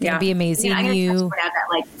gosh, it's gonna be amazing. I'm gonna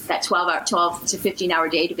that 12 to 15 hour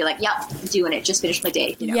day to be like, yep, I'm doing it. Just finished my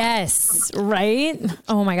day. Yes, right.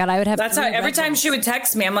 Oh my God, I would have. That's how every time she would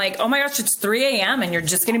text me, I'm like, oh my gosh, it's 3 a.m. and you're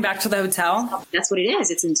just getting back to the hotel. That's what it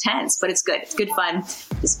is. It's intense, but it's good. It's good fun.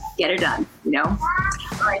 Just get her done.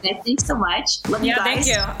 All right, thanks so much. Love you guys. Thank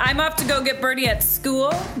you. I'm off to go get Birdie at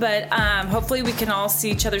school, but hopefully we can all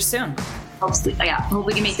see each other soon. Hope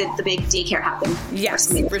we can make the big daycare happen.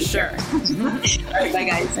 Yes, for sure. All right, bye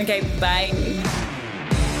guys. Okay, bye.